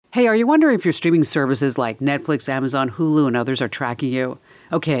Hey, are you wondering if your streaming services like Netflix, Amazon, Hulu, and others are tracking you?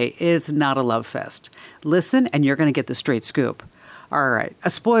 Okay, it's not a love fest. Listen, and you're going to get the straight scoop. All right, a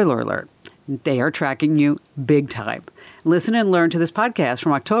spoiler alert. They are tracking you big time. Listen and learn to this podcast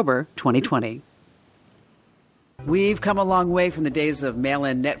from October 2020. We've come a long way from the days of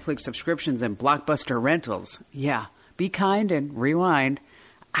mail-in Netflix subscriptions and blockbuster rentals. Yeah, be kind and rewind.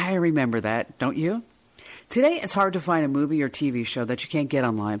 I remember that, don't you? Today, it's hard to find a movie or TV show that you can't get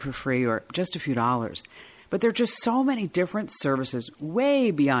online for free or just a few dollars. But there are just so many different services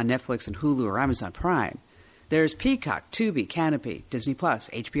way beyond Netflix and Hulu or Amazon Prime. There's Peacock, Tubi, Canopy, Disney+,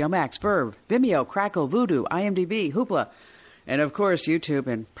 HBO Max, Verve, Vimeo, Crackle, Vudu, IMDb, Hoopla, and of course YouTube,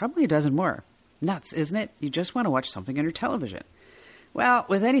 and probably a dozen more. Nuts, isn't it? You just want to watch something on your television. Well,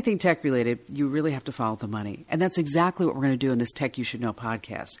 with anything tech-related, you really have to follow the money. And that's exactly what we're going to do in this Tech You Should Know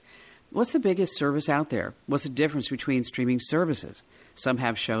podcast. What's the biggest service out there? What's the difference between streaming services? Some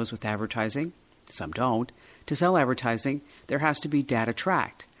have shows with advertising. Some don't. To sell advertising, there has to be data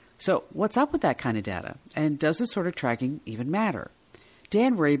tracked. So what's up with that kind of data? And does this sort of tracking even matter?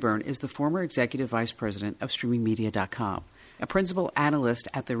 Dan Rayburn is the former executive vice president of StreamingMedia.com, a principal analyst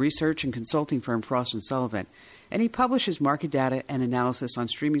at the research and consulting firm Frost & Sullivan, and he publishes market data and analysis on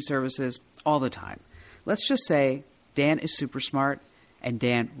streaming services all the time. Let's just say Dan is super smart, and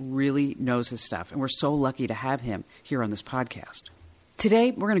Dan really knows his stuff, and we're so lucky to have him here on this podcast. Today,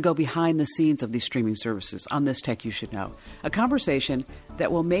 we're going to go behind the scenes of these streaming services on this Tech You Should Know, a conversation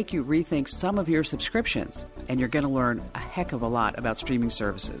that will make you rethink some of your subscriptions, and you're going to learn a heck of a lot about streaming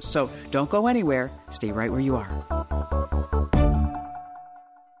services. So don't go anywhere. Stay right where you are.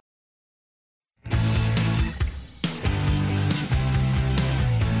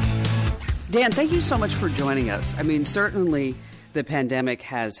 Dan, thank you so much for joining us. I mean, certainly the pandemic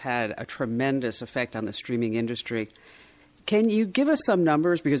has had a tremendous effect on the streaming industry. Can you give us some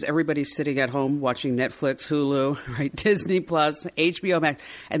numbers? Because everybody's sitting at home watching Netflix, Hulu, right, Disney+, HBO Max,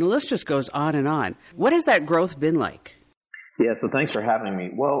 and the list just goes on and on. What has that growth been like? Yeah, so thanks for having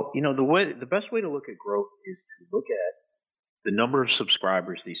me. Well, the best way to look at growth is to look at the number of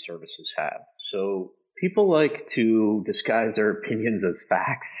subscribers these services have. So people like to disguise their opinions as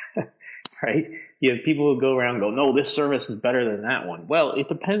facts, right? You have people who go around and go, no, this service is better than that one. Well, it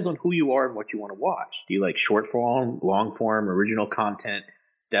depends on who you are and what you want to watch. Do you like short form, long form, original content,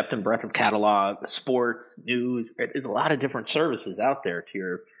 depth and breadth of catalog, sports, news? Right? There's a lot of different services out there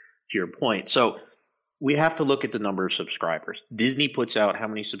to your point. So we have to look at the number of subscribers. Disney puts out how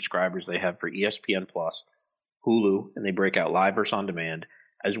many subscribers they have for ESPN Plus, Hulu, and they break out live versus on demand,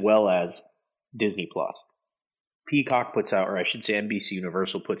 as well as Disney Plus. Peacock puts out, or I should say NBC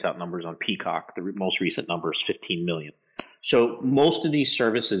Universal puts out numbers on Peacock. The most recent number is 15 million. So most of these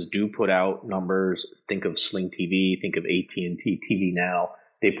services do put out numbers. Think of Sling TV, think of AT&T TV Now.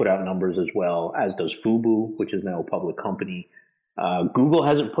 They put out numbers as well, as does Fubo, which is now a public company. Google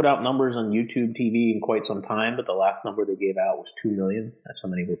hasn't put out numbers on YouTube TV in quite some time, but the last number they gave out was 2 million. That's how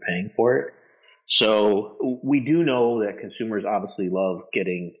many were paying for it. So we do know that consumers obviously love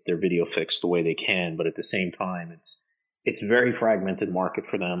getting their video fixed the way they can, but at the same time, it's a very fragmented market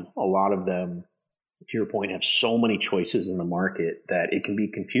for them. A lot of them, to your point, have so many choices in the market that it can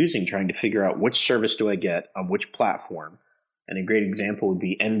be confusing trying to figure out which service do I get on which platform. And a great example would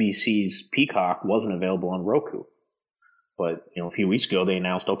be NBC's Peacock wasn't available on Roku. But a few weeks ago, they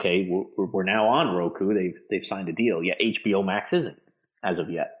announced, okay, we're now on Roku. They've signed a deal. Yeah, HBO Max isn't as of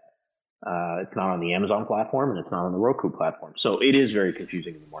yet. It's not on the Amazon platform, and it's not on the Roku platform. So it is very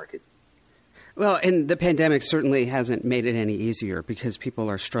confusing in the market. Well, and the pandemic certainly hasn't made it any easier because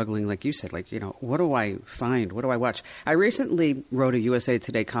people are struggling, like you said, what do I find? What do I watch? I recently wrote a USA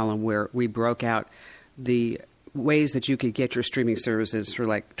Today column where we broke out the ways that you could get your streaming services for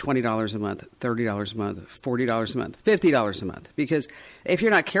like $20 a month, $30 a month, $40 a month, $50 a month. Because if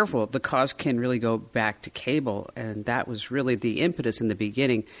you're not careful, the cost can really go back to cable. And that was really the impetus in the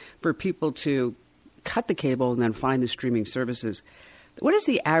beginning for people to cut the cable and then find the streaming services. What is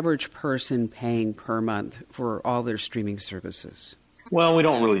the average person paying per month for all their streaming services? Well, we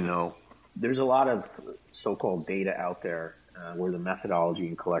don't really know. There's a lot of so-called data out there where the methodology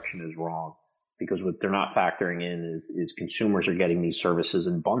and collection is wrong. Because what they're not factoring in is consumers are getting these services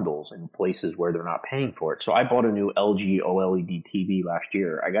in bundles in places where they're not paying for it. So I bought a new LG OLED TV last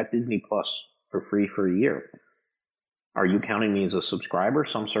year. I got Disney Plus for free for a year. Are you counting me as a subscriber?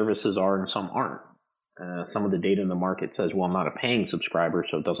 Some services are and some aren't. Some of the data in the market says, well, I'm not a paying subscriber,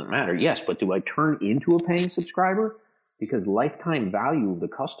 so it doesn't matter. Yes, but do I turn into a paying subscriber? Because lifetime value of the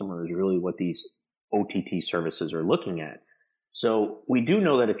customer is really what these OTT services are looking at. So we do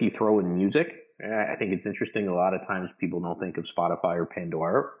know that if you throw in music, I think it's interesting. A lot of times people don't think of Spotify or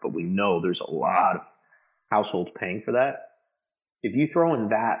Pandora, but we know there's a lot of households paying for that. If you throw in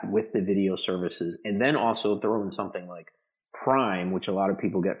that with the video services and then also throw in something like Prime, which a lot of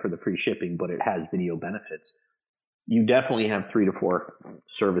people get for the free shipping, but it has video benefits, you definitely have 3 to 4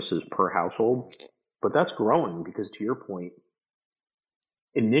 services per household. But that's growing because, to your point,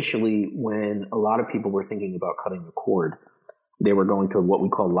 initially when a lot of people were thinking about cutting the cord, they were going to what we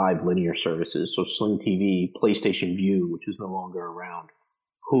call live linear services. So Sling TV, PlayStation View, which is no longer around,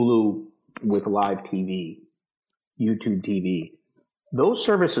 Hulu with live TV, YouTube TV. Those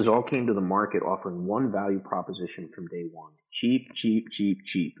services all came to the market offering one value proposition from day one: cheap, cheap, cheap,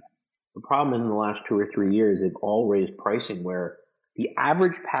 cheap. The problem is in the last 2 or 3 years, they've all raised pricing where the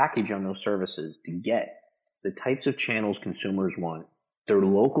average package on those services to get the types of channels consumers want, their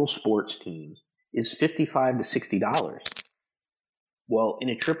local sports teams, is $55 to $60. Well, in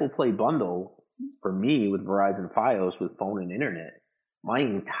a triple play bundle, for me with Verizon Fios with phone and internet, my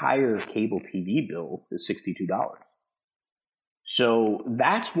entire cable TV bill is $62. So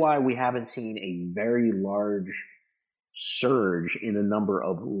that's why we haven't seen a very large surge in the number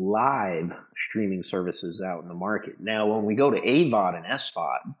of live streaming services out in the market. Now, when we go to AVOD and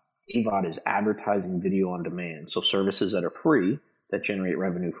SVOD, AVOD is advertising video on demand. So services that are free that generate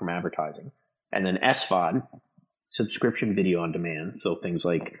revenue from advertising. And then SVOD, subscription video on demand. So things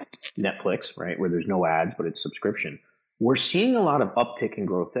like Netflix, right, where there's no ads, but it's subscription. We're seeing a lot of uptick in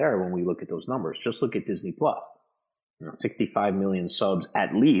growth there when we look at those numbers. Just look at Disney Plus. 65 million subs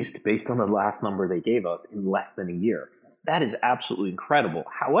at least, based on the last number they gave us, in less than a year. That is absolutely incredible.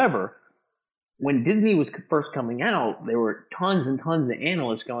 However, when Disney was first coming out, there were tons and tons of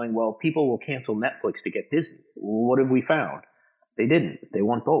analysts going, well, people will cancel Netflix to get Disney. What have we found? They didn't. They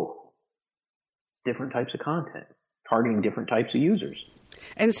want both. Different types of content, targeting different types of users.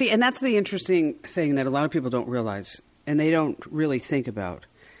 And see, and that's the interesting thing that a lot of people don't realize, and they don't really think about,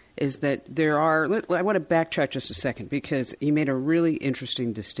 is that there are, I want to backtrack just a second because you made a really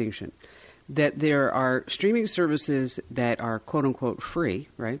interesting distinction, that there are streaming services that are quote-unquote free,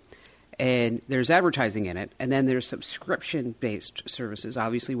 right? And there's advertising in it, and then there's subscription-based services,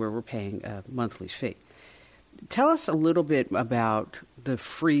 obviously, where we're paying a monthly fee. Tell us a little bit about the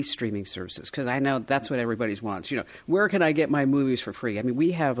free streaming services, because I know that's what everybody wants. You know, where can I get my movies for free? I mean,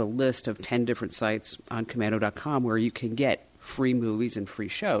 we have a list of 10 different sites on Commando.com where you can get free movies and free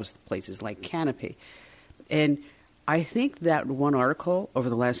shows, places like Canopy. And I think that one article over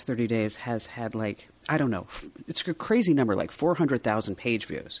the last 30 days has had it's a crazy number, like 400,000 page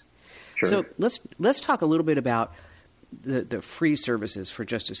views. Sure. So let's talk a little bit about the free services for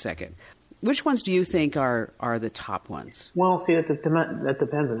just a second. Which ones do you think are the top ones? Well, see, that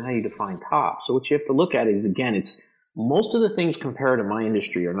depends on how you define top. So what you have to look at is, again, it's most of the things compared to my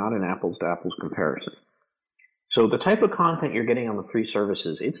industry are not an apples to apples comparison. So the type of content you're getting on the free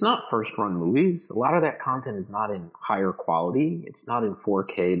services, it's not first-run movies. A lot of that content is not in higher quality. It's not in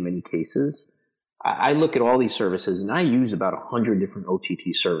 4K in many cases. I look at all these services, and I use about 100 different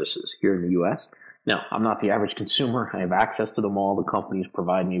OTT services here in the U.S. Now, I'm not the average consumer. I have access to them all. The companies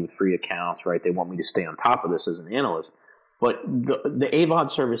provide me with free accounts, right? They want me to stay on top of this as an analyst. But the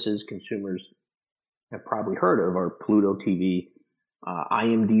AVOD services consumers have probably heard of are Pluto TV,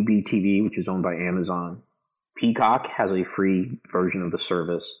 IMDb TV, which is owned by Amazon. Peacock has a free version of the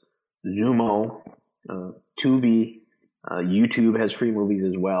service. Zumo, Tubi, YouTube has free movies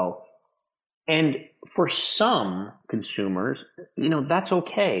as well. And for some consumers, that's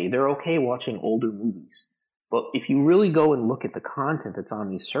okay. They're okay watching older movies. But if you really go and look at the content that's on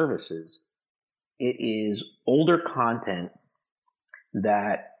these services, it is older content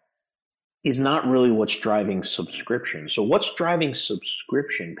that is not really what's driving subscription. So what's driving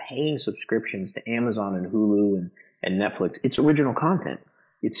subscription, paying subscriptions to Amazon and Hulu and Netflix? It's original content.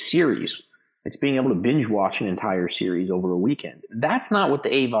 It's series. It's being able to binge watch an entire series over a weekend. That's not what the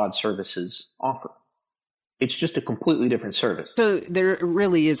AVOD services offer. It's just a completely different service. So there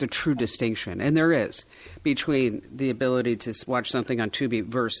really is a true distinction, and there is, between the ability to watch something on Tubi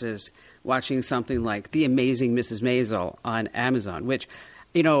versus watching something like The Amazing Mrs. Maisel on Amazon, which,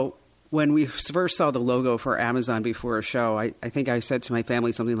 when we first saw the logo for Amazon before a show, I think I said to my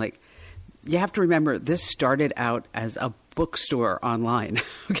family something like, you have to remember, this started out as a bookstore online,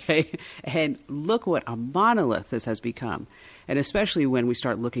 okay? And look what a monolith this has become, and especially when we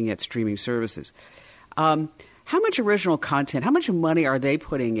start looking at streaming services. How much original content, how much money are they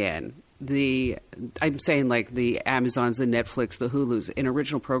putting in? I'm saying like the Amazons, the Netflix, the Hulus, in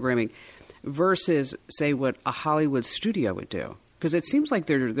original programming versus, say, what a Hollywood studio would do? Because it seems like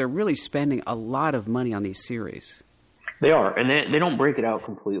they're really spending a lot of money on these series. They are, and they don't break it out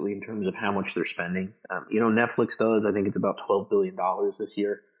completely in terms of how much they're spending. Netflix does. I think it's about $12 billion this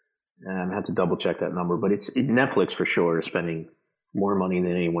year. I have to double check that number, but Netflix for sure is spending more money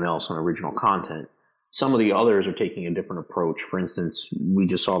than anyone else on original content. Some of the others are taking a different approach. For instance, we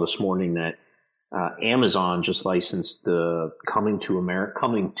just saw this morning that Amazon just licensed the Coming to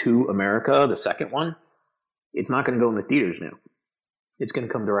America, the second one. It's not going to go in the theaters now. It's going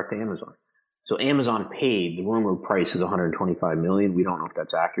to come direct to Amazon. So Amazon paid, the rumored price is $125 million. We don't know if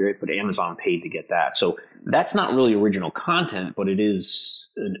that's accurate, but Amazon paid to get that. So that's not really original content, but it is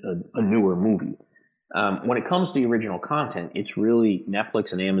a newer movie. When it comes to the original content, it's really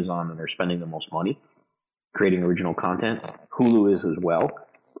Netflix and Amazon that are spending the most money creating original content. Hulu is as well.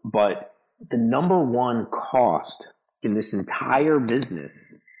 But the number one cost in this entire business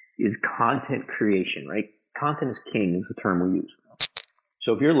is content creation, right? Content is king is the term we use.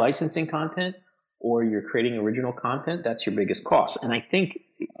 So if you're licensing content or you're creating original content, that's your biggest cost. And I think,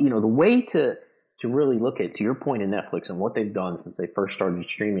 the way to really look at, to your point in Netflix and what they've done since they first started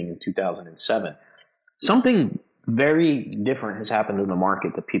streaming in 2007, something very different has happened in the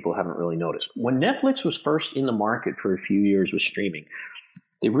market that people haven't really noticed. When Netflix was first in the market for a few years with streaming,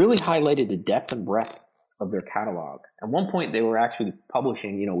 they really highlighted the depth and breadth of their catalog. At one point, they were actually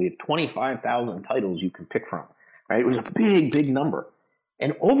publishing, we have 25,000 titles you can pick from, right? It was a big, big number.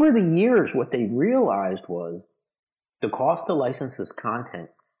 And over the years, what they realized was the cost to license this content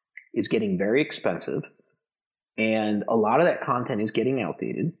is getting very expensive, and a lot of that content is getting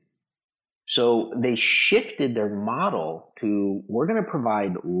outdated. So they shifted their model to, we're going to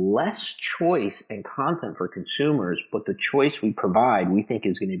provide less choice and content for consumers, but the choice we provide we think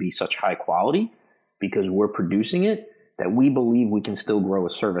is going to be such high quality because we're producing it that we believe we can still grow a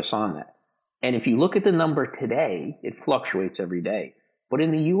service on that. And if you look at the number today, it fluctuates every day. But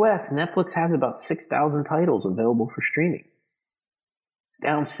in the US, Netflix has about 6,000 titles available for streaming. It's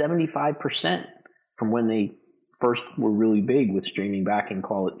down 75% from when they first were really big with streaming back in,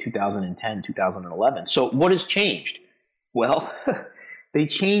 call it 2010, 2011. So what has changed? Well, they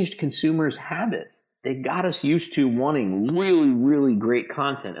changed consumers' habits. They got us used to wanting really, really great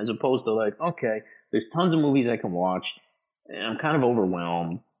content as opposed to like, okay, there's tons of movies I can watch. And I'm kind of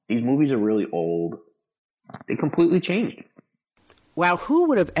overwhelmed. These movies are really old. They completely changed. Wow, who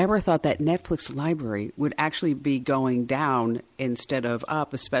would have ever thought that Netflix library would actually be going down instead of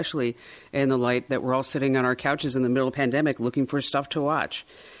up, especially in the light that we're all sitting on our couches in the middle of the pandemic looking for stuff to watch?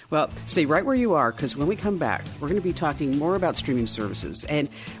 Well, stay right where you are, because when we come back, we're going to be talking more about streaming services. And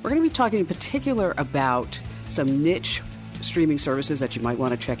we're going to be talking in particular about some niche streaming services that you might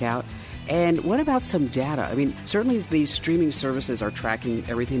want to check out. And what about some data? I mean, certainly these streaming services are tracking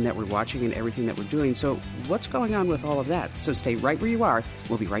everything that we're watching and everything that we're doing. So what's going on with all of that? So stay right where you are.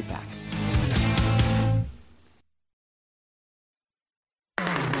 We'll be right back.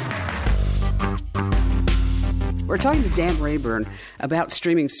 We're talking to Dan Rayburn about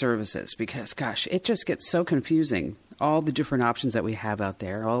streaming services because, gosh, it just gets so confusing. All the different options that we have out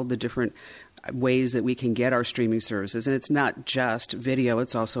there, all the different ways that we can get our streaming services. And it's not just video,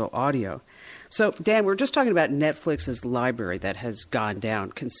 it's also audio. So, Dan, we're just talking about Netflix's library that has gone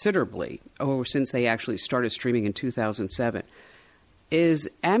down considerably since they actually started streaming in 2007. Is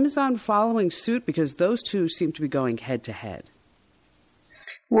Amazon following suit? Because those two seem to be going head to head.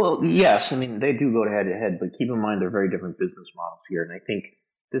 Well, yes. I mean, they do go head to head, but keep in mind they're very different business models here. And I think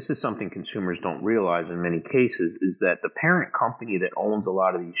this is something consumers don't realize in many cases, is that the parent company that owns a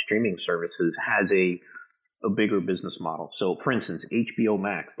lot of these streaming services has a bigger business model. So, for instance, HBO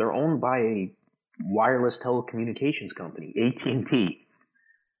Max, they're owned by a wireless telecommunications company, AT&T.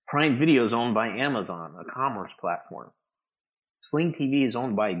 Prime Video is owned by Amazon, a commerce platform. Sling TV is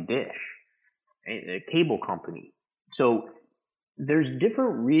owned by Dish, a cable company. So there's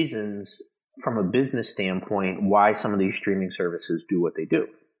different reasons from a business standpoint why some of these streaming services do what they do.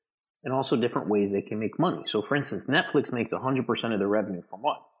 And also different ways they can make money. So for instance, Netflix makes 100% of their revenue from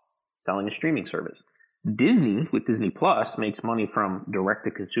what? Selling a streaming service. Disney, with Disney Plus, makes money from direct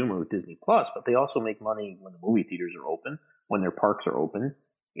to consumer with Disney Plus, but they also make money when the movie theaters are open, when their parks are open,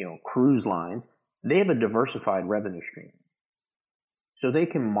 cruise lines. They have a diversified revenue stream. So they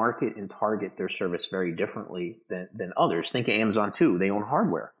can market and target their service very differently than others. Think of Amazon too. They own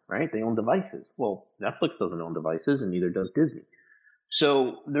hardware, right? They own devices. Well, Netflix doesn't own devices and neither does Disney.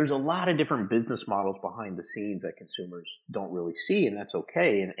 So there's a lot of different business models behind the scenes that consumers don't really see, and that's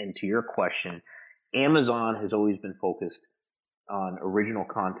okay. And to your question, Amazon has always been focused on original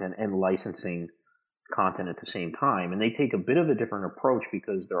content and licensing content at the same time. And they take a bit of a different approach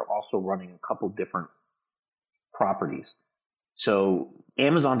because they're also running a couple different properties. So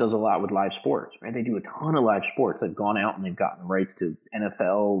Amazon does a lot with live sports, right? They do a ton of live sports. They've gone out and they've gotten rights to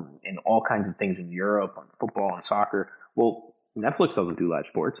NFL and all kinds of things in Europe on football and soccer. Well, Netflix doesn't do live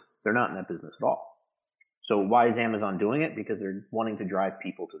sports. They're not in that business at all. So why is Amazon doing it? Because they're wanting to drive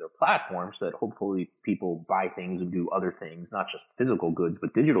people to their platform so that hopefully people buy things and do other things, not just physical goods,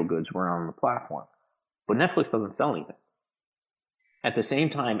 but digital goods when on the platform. But Netflix doesn't sell anything. At the same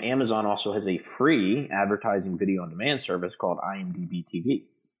time, Amazon also has a free advertising video on demand service called IMDb TV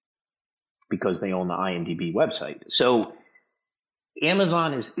because they own the IMDb website. So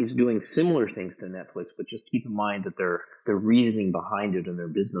Amazon is doing similar things to Netflix, but just keep in mind that their reasoning behind it and their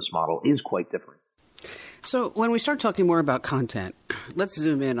business model is quite different. So when we start talking more about content, let's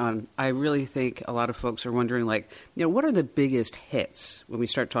zoom in on, I really think a lot of folks are wondering, what are the biggest hits when we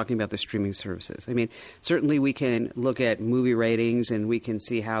start talking about the streaming services? I mean, certainly we can look at movie ratings and we can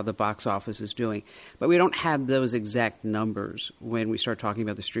see how the box office is doing, but we don't have those exact numbers when we start talking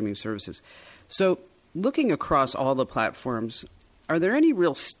about the streaming services. So looking across all the platforms, are there any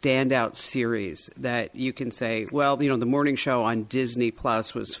real standout series that you can say, well, the morning show on Disney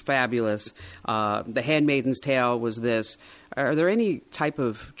Plus was fabulous. The Handmaid's Tale was this. Are there any type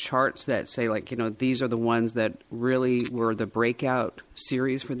of charts that say, these are the ones that really were the breakout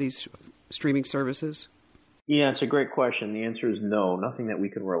series for these streaming services? Yeah, it's a great question. The answer is no, nothing that we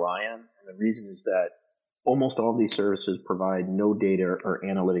can rely on. And the reason is that almost all of these services provide no data or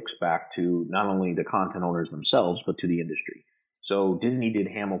analytics back to not only the content owners themselves, but to the industry. So Disney did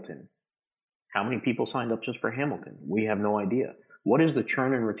Hamilton. How many people signed up just for Hamilton? We have no idea. What is the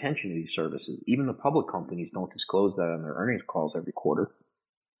churn and retention of these services? Even the public companies don't disclose that on their earnings calls every quarter.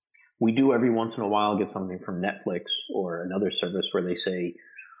 We do every once in a while get something from Netflix or another service where they say,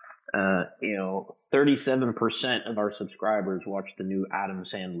 37% of our subscribers watched the new Adam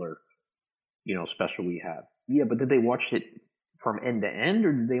Sandler, special we have. Yeah, but did they watch it from end to end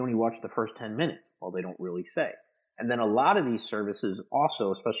or did they only watch the first 10 minutes? Well, they don't really say. And then a lot of these services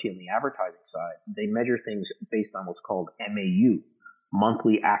also, especially on the advertising side, they measure things based on what's called MAU,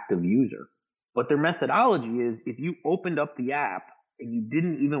 monthly active user. But their methodology is if you opened up the app and you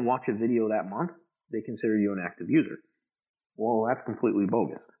didn't even watch a video that month, they consider you an active user. Well, that's completely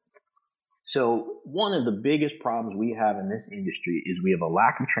bogus. So one of the biggest problems we have in this industry is we have a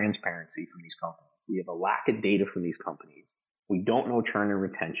lack of transparency from these companies. We have a lack of data from these companies. We don't know churn and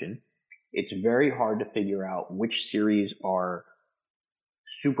retention. It's very hard to figure out which series are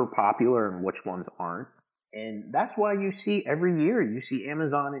super popular and which ones aren't. And that's why you see every year, you see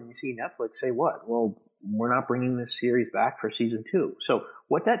Amazon and you see Netflix say what? Well, we're not bringing this series back for season 2. So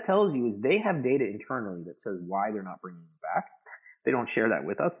what that tells you is they have data internally that says why they're not bringing it back. They don't share that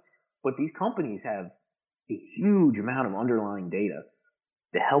with us. But these companies have a huge amount of underlying data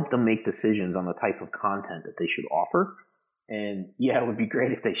to help them make decisions on the type of content that they should offer. And yeah, it would be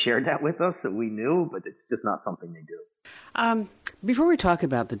great if they shared that with us so we knew, but it's just not something they do. Before we talk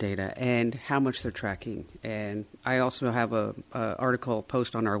about the data and how much they're tracking, and I also have a article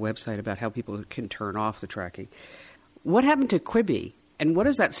post on our website about how people can turn off the tracking. What happened to Quibi, and what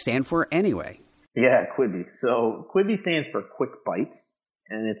does that stand for anyway? Yeah, Quibi. So Quibi stands for Quick Bites,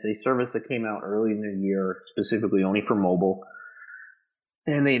 and it's a service that came out early in the year, specifically only for mobile.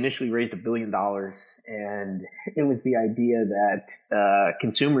 And they initially raised $1 billion, and it was the idea that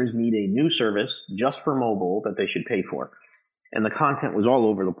consumers need a new service just for mobile that they should pay for. And the content was all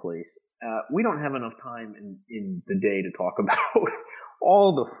over the place. We don't have enough time in the day to talk about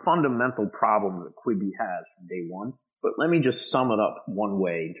all the fundamental problems that Quibi has from day one, but let me just sum it up one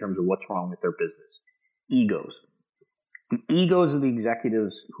way in terms of what's wrong with their business. Egos. The egos of the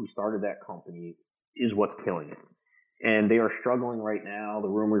executives who started that company is what's killing it. And they are struggling right now. The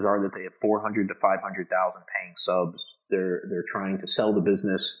rumors are that they have 400 to 500,000 paying subs. They're trying to sell the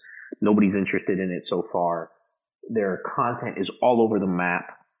business. Nobody's interested in it so far. Their content is all over the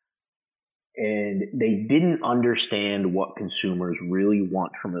map. And they didn't understand what consumers really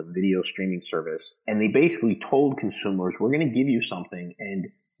want from a video streaming service. And they basically told consumers, we're going to give you something and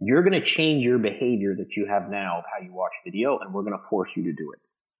you're going to change your behavior that you have now of how you watch video, and we're going to force you to do it.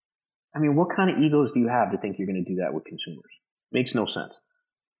 I mean, what kind of egos do you have to think you're going to do that with consumers? Makes no sense.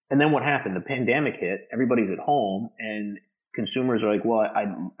 And then what happened? The pandemic hit, everybody's at home, and consumers are like, well,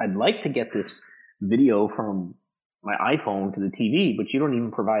 I'd like to get this video from my iPhone to the TV, but you don't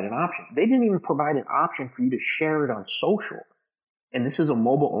even provide an option. They didn't even provide an option for you to share it on social. And this is a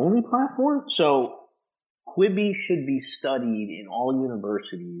mobile-only platform? So Quibi should be studied in all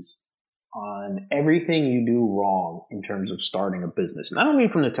universities on everything you do wrong in terms of starting a business. Not only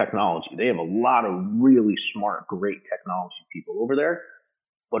from the technology, they have a lot of really smart, great technology people over there,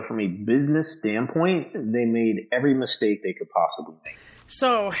 But from a business standpoint, they made every mistake they could possibly make.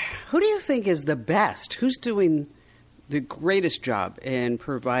 So, who do you think is the best? Who's doing the greatest job in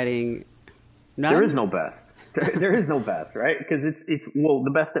providing? None? There is no best. There is no best, right? Because it's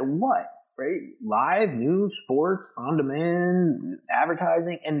the best at what, right? Live, news, sports, on demand,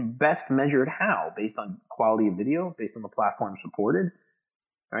 advertising, and best measured how? Based on quality of video, based on the platform supported.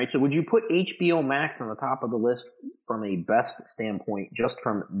 All right, so would you put HBO Max on the top of the list from a best standpoint, just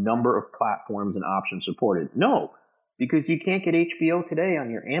from number of platforms and options supported? No, because you can't get HBO today on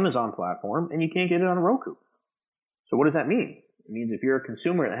your Amazon platform, and you can't get it on Roku. So what does that mean? It means if you're a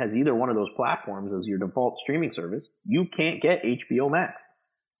consumer that has either one of those platforms as your default streaming service, you can't get HBO Max.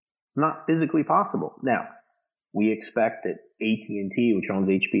 It's not physically possible. Now, we expect that AT&T, which owns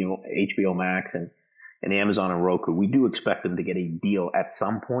HBO Max and Amazon and Roku, we do expect them to get a deal at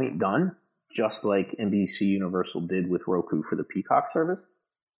some point done, just like NBC Universal did with Roku for the Peacock service.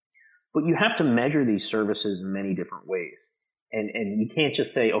 But you have to measure these services in many different ways. And you can't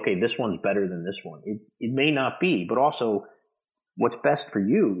just say, okay, this one's better than this one. It may not be, but also what's best for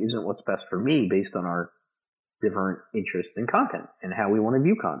you isn't what's best for me based on our different interests in content and how we want to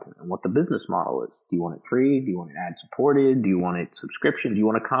view content and what the business model is. Do you want it free? Do you want it ad supported? Do you want it subscription? Do you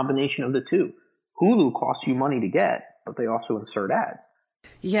want a combination of the two? Hulu costs you money to get, but they also insert ads.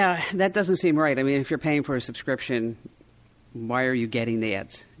 Yeah, that doesn't seem right. I mean, if you're paying for a subscription, why are you getting the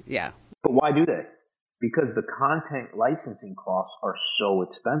ads? Yeah. But why do they? Because the content licensing costs are so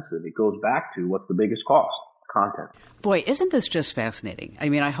expensive. It goes back to what's the biggest cost? Content. Boy, isn't this just fascinating? I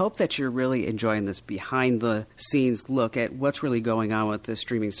mean, I hope that you're really enjoying this behind-the-scenes look at what's really going on with the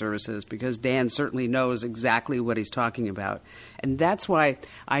streaming services, because Dan certainly knows exactly what he's talking about. And that's why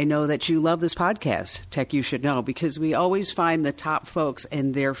I know that you love this podcast, Tech You Should Know, because we always find the top folks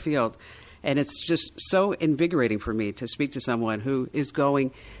in their field. And it's just so invigorating for me to speak to someone who is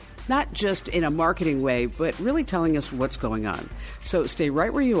going not just in a marketing way, but really telling us what's going on. So stay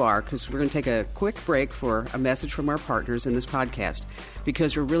right where you are, because we're going to take a quick break for a message from our partners in this podcast,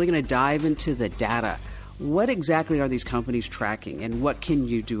 because we're really going to dive into the data. What exactly are these companies tracking, and what can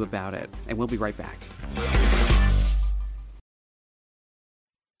you do about it? And we'll be right back.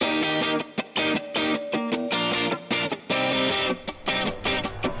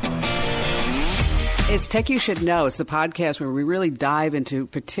 It's Tech You Should Know. It's the podcast where we really dive into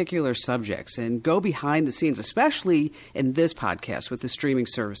particular subjects and go behind the scenes, especially in this podcast with the streaming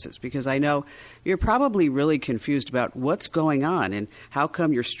services, because I know you're probably really confused about what's going on and how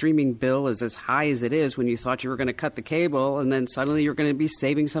come your streaming bill is as high as it is when you thought you were going to cut the cable and then suddenly you're going to be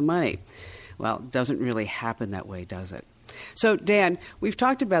saving some money. Well, it doesn't really happen that way, does it? So, Dan, we've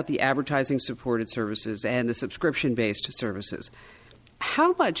talked about the advertising-supported services and the subscription-based services.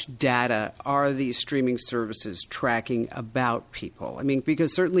 How much data are these streaming services tracking about people? I mean,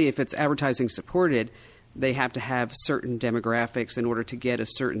 because certainly if it's advertising supported, they have to have certain demographics in order to get a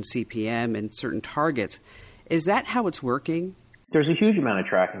certain CPM and certain targets. Is that how it's working? There's a huge amount of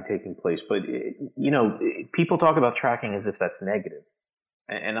tracking taking place, but people talk about tracking as if that's negative,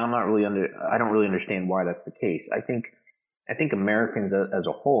 and I don't really understand why that's the case. I think Americans as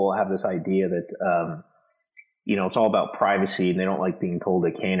a whole have this idea that it's all about privacy, and they don't like being told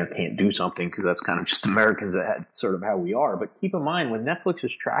they can or can't do something, because that's kind of just Americans that sort of how we are. But keep in mind, when Netflix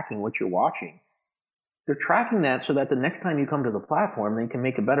is tracking what you're watching, they're tracking that so that the next time you come to the platform, they can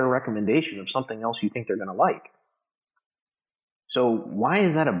make a better recommendation of something else you think they're going to like. So why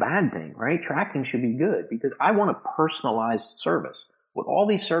is that a bad thing, right? Tracking should be good, because I want a personalized service. What all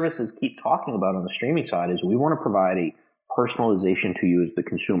these services keep talking about on the streaming side is we want to provide a personalization to you as the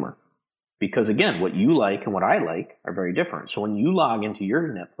consumer. Because again, what you like and what I like are very different. So when you log into your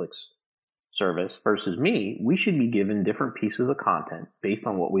Netflix service versus me, we should be given different pieces of content based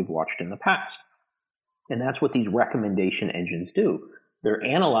on what we've watched in the past. And that's what these recommendation engines do. They're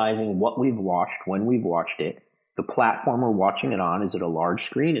analyzing what we've watched, when we've watched it, the platform we're watching it on. Is it a large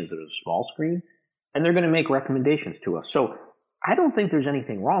screen? Is it a small screen? And they're going to make recommendations to us. So I don't think there's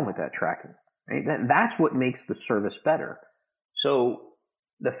anything wrong with that tracking. Right? That's what makes the service better. So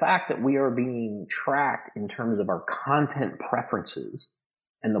the fact that we are being tracked in terms of our content preferences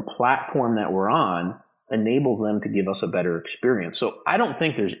and the platform that we're on enables them to give us a better experience. So I don't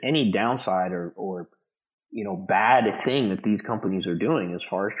think there's any downside or bad thing that these companies are doing as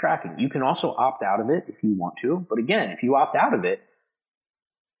far as tracking. You can also opt out of it if you want to. But again, if you opt out of it,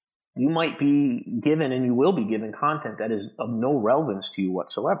 you might be given, and you will be given, content that is of no relevance to you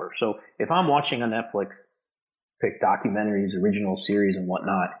whatsoever. So if I'm watching on Netflix, pick documentaries, original series, and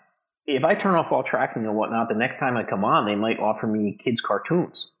whatnot, if I turn off all tracking and whatnot, the next time I come on, they might offer me kids'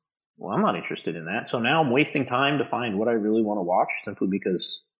 cartoons. Well, I'm not interested in that. So now I'm wasting time to find what I really want to watch simply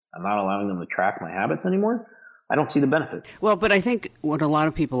because I'm not allowing them to track my habits anymore. I don't see the benefit. Well, but I think what a lot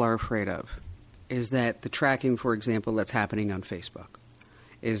of people are afraid of is that the tracking, for example, that's happening on Facebook,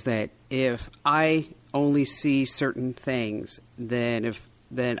 is that if I only see certain things,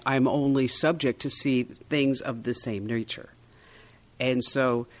 then I'm only subject to see things of the same nature. And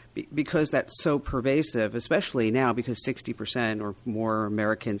so because that's so pervasive, especially now because 60% or more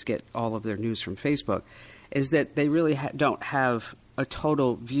Americans get all of their news from Facebook, is that they really don't have a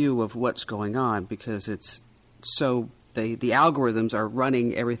total view of what's going on because it's so the algorithms are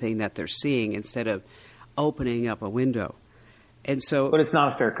running everything that they're seeing instead of opening up a window. And so, but it's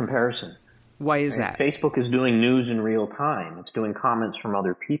not a fair comparison. Why is that? Facebook is doing news in real time. It's doing comments from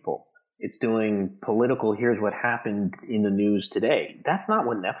other people. It's doing political, here's what happened in the news today. That's not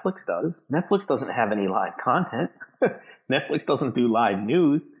what Netflix does. Netflix doesn't have any live content. Netflix doesn't do live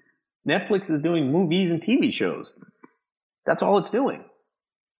news. Netflix is doing movies and TV shows. That's all it's doing.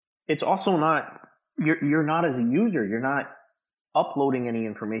 It's also not, you're not as a user, you're not uploading any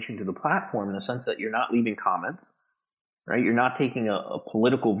information to the platform in the sense that you're not leaving comments, right? You're not taking a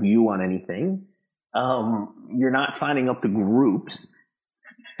political view on anything. You're not signing up to groups.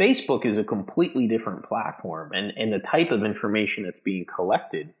 Facebook is a completely different platform, and the type of information that's being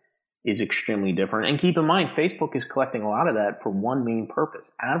collected is extremely different. And keep in mind, Facebook is collecting a lot of that for one main purpose,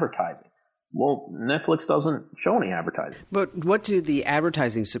 advertising. Well, Netflix doesn't show any advertising. But what do the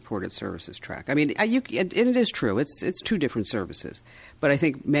advertising-supported services track? I mean, and it is true. It's two different services. But I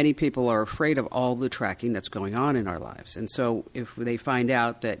think many people are afraid of all the tracking that's going on in our lives. And so if they find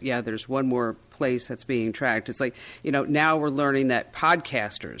out that, there's one more place that's being tracked, it's like, now we're learning that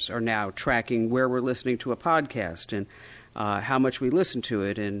podcasters are now tracking where we're listening to a podcast and how much we listen to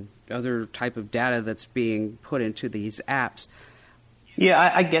it and other type of data that's being put into these apps. Yeah,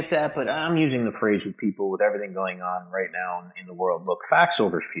 I get that, but I'm using the phrase with people with everything going on right now in the world. Look, facts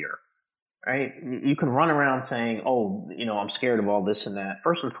over fear, right? You can run around saying, I'm scared of all this and that.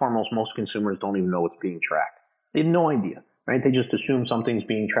 First and foremost, most consumers don't even know what's being tracked. They have no idea, right? They just assume something's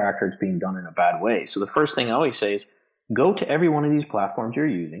being tracked or it's being done in a bad way. So the first thing I always say is go to every one of these platforms you're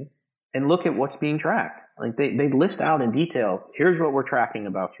using and look at what's being tracked. Like they list out in detail, here's what we're tracking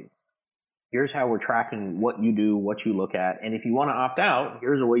about you. Here's how we're tracking what you do, what you look at. And if you want to opt out,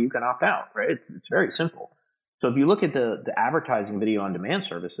 here's a way you can opt out, right? It's very simple. So if you look at the advertising video on demand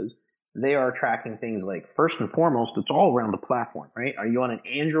services, they are tracking things like, first and foremost, it's all around the platform, right? Are you on an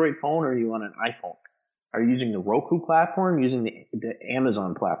Android phone or are you on an iPhone? Are you using the Roku platform, using the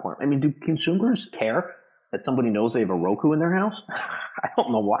Amazon platform? I mean, do consumers care that somebody knows they have a Roku in their house? I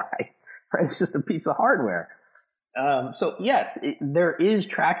don't know why, right? It's just a piece of hardware. So yes, there is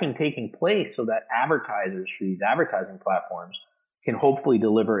tracking taking place so that advertisers for these advertising platforms can hopefully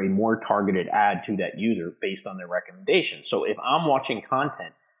deliver a more targeted ad to that user based on their recommendation. So if I'm watching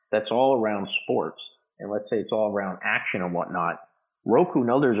content that's all around sports, and let's say it's all around action and whatnot, Roku and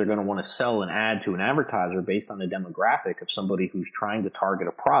others are going to want to sell an ad to an advertiser based on the demographic of somebody who's trying to target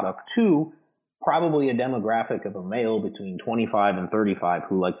a product to probably a demographic of a male between 25 and 35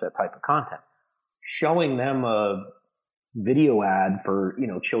 who likes that type of content. Showing them a video ad for,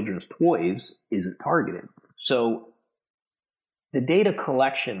 children's toys isn't targeted. So the data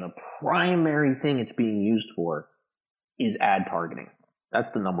collection, the primary thing it's being used for is ad targeting. That's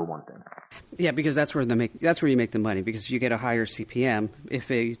the number one thing. Yeah, because that's where you make the money, because you get a higher CPM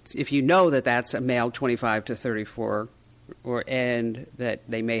if you know that that's a male 25 to 34 and that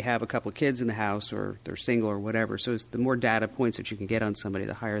they may have a couple of kids in the house or they're single or whatever. So it's the more data points that you can get on somebody,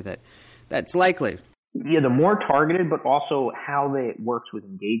 the higher that's likely. Yeah, the more targeted, but also how it works with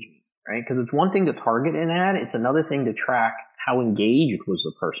engagement, right? Because it's one thing to target an ad. It's another thing to track how engaged was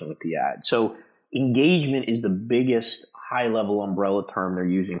the person with the ad. So engagement is the biggest high-level umbrella term they're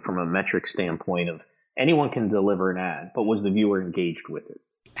using from a metric standpoint of anyone can deliver an ad, but was the viewer engaged with it?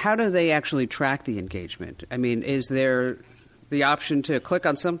 How do they actually track the engagement? I mean, is there the option to click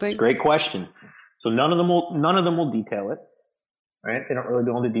on something? Great question. So none of them will detail it. Right? They don't really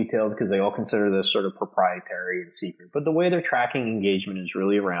go into details because they all consider this sort of proprietary and secret. But the way they're tracking engagement is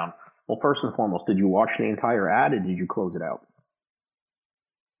really around, well, first and foremost, did you watch the entire ad or did you close it out?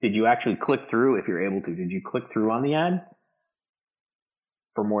 Did you actually click through if you're able to? Did you click through on the ad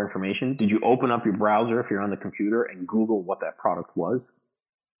for more information? Did you open up your browser if you're on the computer and Google what that product was?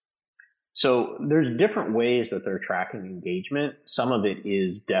 So there's different ways that they're tracking engagement. Some of it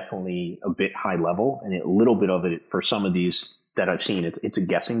is definitely a bit high level, and a little bit of it for some of these that I've seen, it's a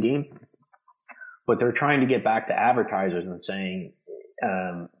guessing game. But they're trying to get back to advertisers and saying,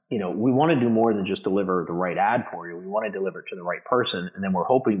 we want to do more than just deliver the right ad for you. We want to deliver it to the right person. And then we're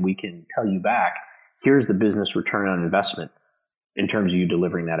hoping we can tell you back, here's the business return on investment in terms of you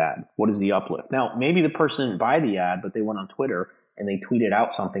delivering that ad. What is the uplift? Now, maybe the person didn't buy the ad, but they went on Twitter and they tweeted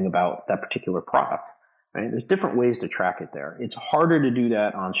out something about that particular product. Right? There's different ways to track it there. It's harder to do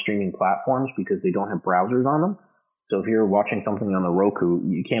that on streaming platforms because they don't have browsers on them. So if you're watching something on the Roku,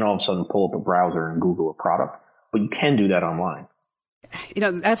 you can't all of a sudden pull up a browser and Google a product, but you can do that online.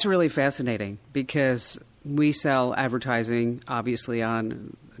 That's really fascinating because we sell advertising, obviously,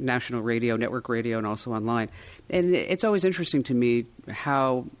 on national radio, network radio, and also online. And it's always interesting to me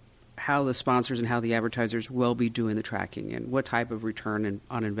how the sponsors and how the advertisers will be doing the tracking and what type of return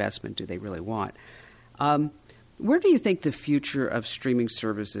on investment do they really want. Where do you think the future of streaming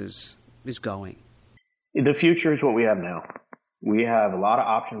services is going? The future is what we have now. We have a lot of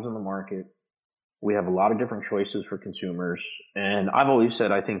options in the market. We have a lot of different choices for consumers. And I've always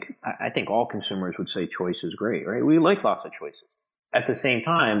said, I think all consumers would say choice is great, right? We like lots of choices. At the same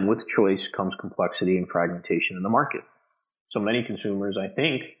time, with choice comes complexity and fragmentation in the market. So many consumers, I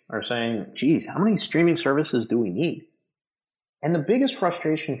think, are saying, geez, how many streaming services do we need? And the biggest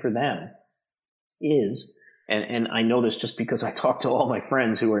frustration for them is, and I know this just because I talk to all my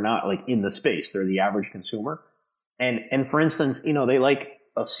friends who are not like in the space, they're the average consumer. And for instance, they like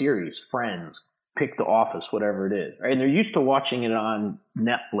a series, Friends, Pick the Office, whatever it is, right? And they're used to watching it on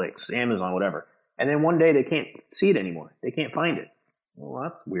Netflix, Amazon, whatever. And then one day they can't see it anymore. They can't find it. Well,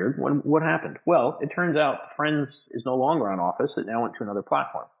 that's weird. What happened? Well, it turns out Friends is no longer on Office. It now went to another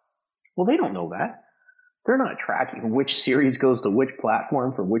platform. Well, they don't know that. They're not tracking which series goes to which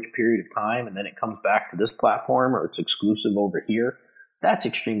platform for which period of time, and then it comes back to this platform or it's exclusive over here. That's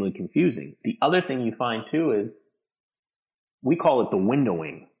extremely confusing. The other thing you find too is we call it the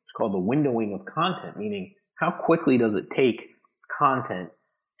windowing. It's called the windowing of content, meaning how quickly does it take content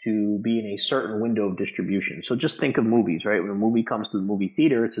to be in a certain window of distribution. So just think of movies, right? When a movie comes to the movie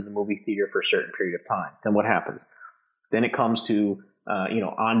theater, it's in the movie theater for a certain period of time. Then what happens? Then it comes to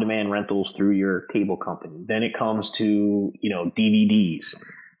on-demand rentals through your cable company. Then it comes to DVDs.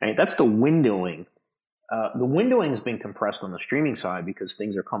 Right? That's the windowing. The windowing has been compressed on the streaming side because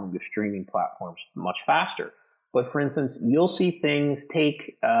things are coming to streaming platforms much faster. But for instance, you'll see things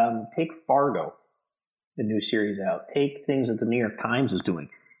take Fargo, the new series out. Take things that the New York Times is doing.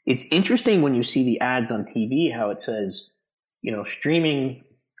 It's interesting when you see the ads on TV how it says, streaming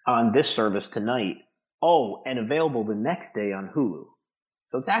on this service tonight. Oh, and available the next day on Hulu.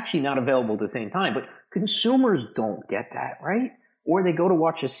 So it's actually not available at the same time. But consumers don't get that, right? Or they go to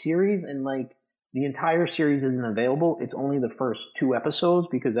watch a series and the entire series isn't available. It's only the first 2 episodes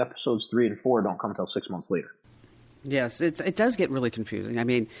because episodes 3 and 4 don't come till 6 months later. Yes, it does get really confusing. I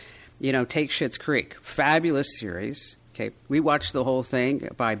mean, take Schitt's Creek. Fabulous series. Okay, we watched the whole thing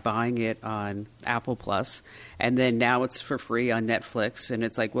by buying it on Apple Plus, and then now it's for free on Netflix. And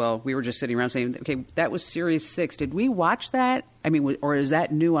it's like, well, we were just sitting around saying, okay, that was Series 6. Did we watch that? I mean, or is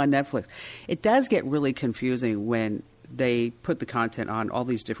that new on Netflix? It does get really confusing when they put the content on all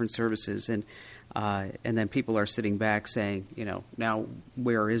these different services, and then people are sitting back saying, now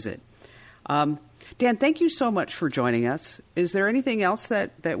where is it? Dan, thank you so much for joining us. Is there anything else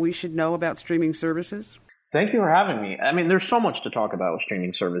that we should know about streaming services? Thank you for having me. I mean, there's so much to talk about with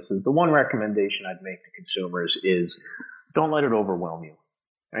streaming services. The one recommendation I'd make to consumers is don't let it overwhelm you.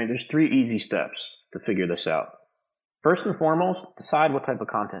 Right? There's 3 easy steps to figure this out. First and foremost, decide what type of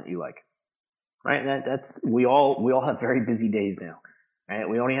content you like. Right? We all have very busy days now. Right?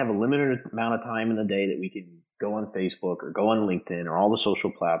 We only have a limited amount of time in the day that we can go on Facebook or go on LinkedIn or all the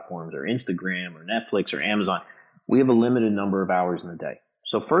social platforms or Instagram or Netflix or Amazon. We have a limited number of hours in the day.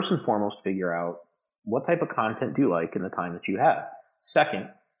 So first and foremost, figure out what type of content do you like in the time that you have? Second,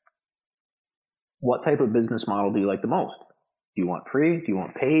 what type of business model do you like the most? Do you want free? Do you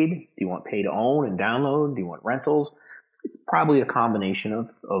want paid? Do you want pay to own and download? Do you want rentals? It's probably a combination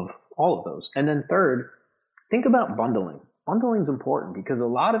of all of those. And then third, think about bundling. Bundling is important because a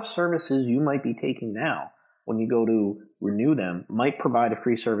lot of services you might be taking now, when you go to renew them, might provide a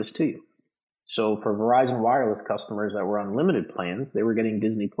free service to you. So for Verizon Wireless customers that were on limited plans, they were getting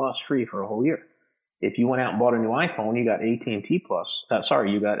Disney Plus free for a whole year. If you went out and bought a new iPhone, you got AT&T Plus.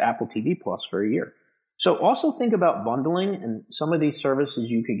 You got Apple TV Plus for a year. So also think about bundling and some of these services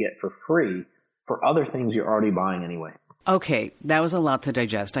you could get for free for other things you're already buying anyway. Okay, that was a lot to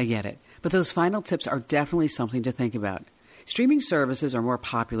digest. I get it. But those final tips are definitely something to think about. Streaming services are more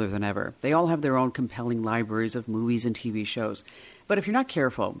popular than ever. They all have their own compelling libraries of movies and TV shows. But if you're not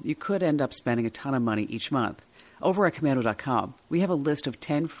careful, you could end up spending a ton of money each month. Over at Commando.com, we have a list of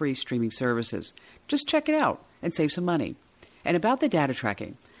 10 free streaming services. Just check it out and save some money. And about the data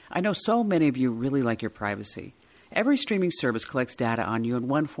tracking, I know so many of you really like your privacy. Every streaming service collects data on you in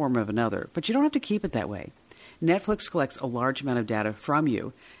one form or another, but you don't have to keep it that way. Netflix collects a large amount of data from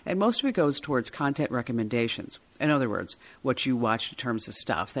you, and most of it goes towards content recommendations. In other words, what you watch determines the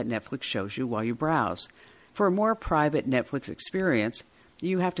stuff that Netflix shows you while you browse. For a more private Netflix experience,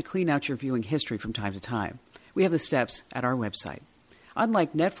 you have to clean out your viewing history from time to time. We have the steps at our website.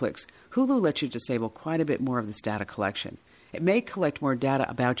 Unlike Netflix, Hulu lets you disable quite a bit more of this data collection. It may collect more data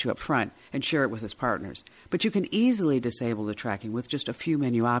about you up front and share it with its partners, but you can easily disable the tracking with just a few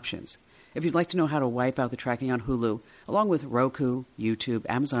menu options. If you'd like to know how to wipe out the tracking on Hulu, along with Roku, YouTube,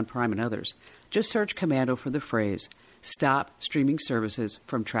 Amazon Prime, and others, just search Commando for the phrase, "Stop streaming services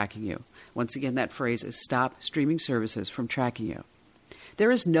from tracking you." Once again, that phrase is "Stop streaming services from tracking you."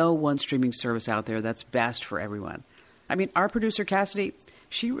 There is no one streaming service out there that's best for everyone. I mean, our producer, Cassidy,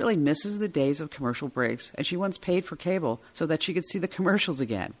 she really misses the days of commercial breaks, and she once paid for cable so that she could see the commercials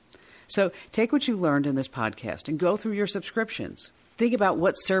again. So take what you learned in this podcast and go through your subscriptions. Think about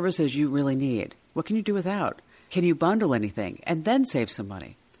what services you really need. What can you do without? Can you bundle anything and then save some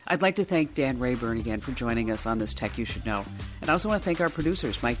money? I'd like to thank Dan Rayburn again for joining us on this Tech You Should Know. And I also want to thank our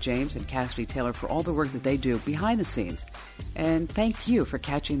producers, Mike James and Cassidy Taylor, for all the work that they do behind the scenes. And thank you for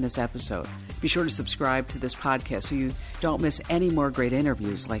catching this episode. Be sure to subscribe to this podcast so you don't miss any more great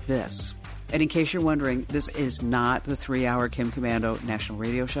interviews like this. And in case you're wondering, this is not the 3-hour Kim Commando National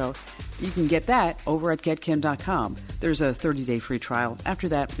Radio Show. You can get that over at getkim.com. There's a 30-day free trial. After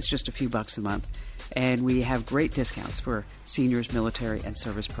that, it's just a few bucks a month. And we have great discounts for seniors, military, and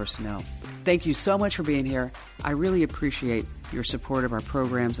service personnel. Thank you so much for being here. I really appreciate your support of our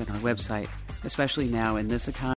programs and our website, especially now in this economy.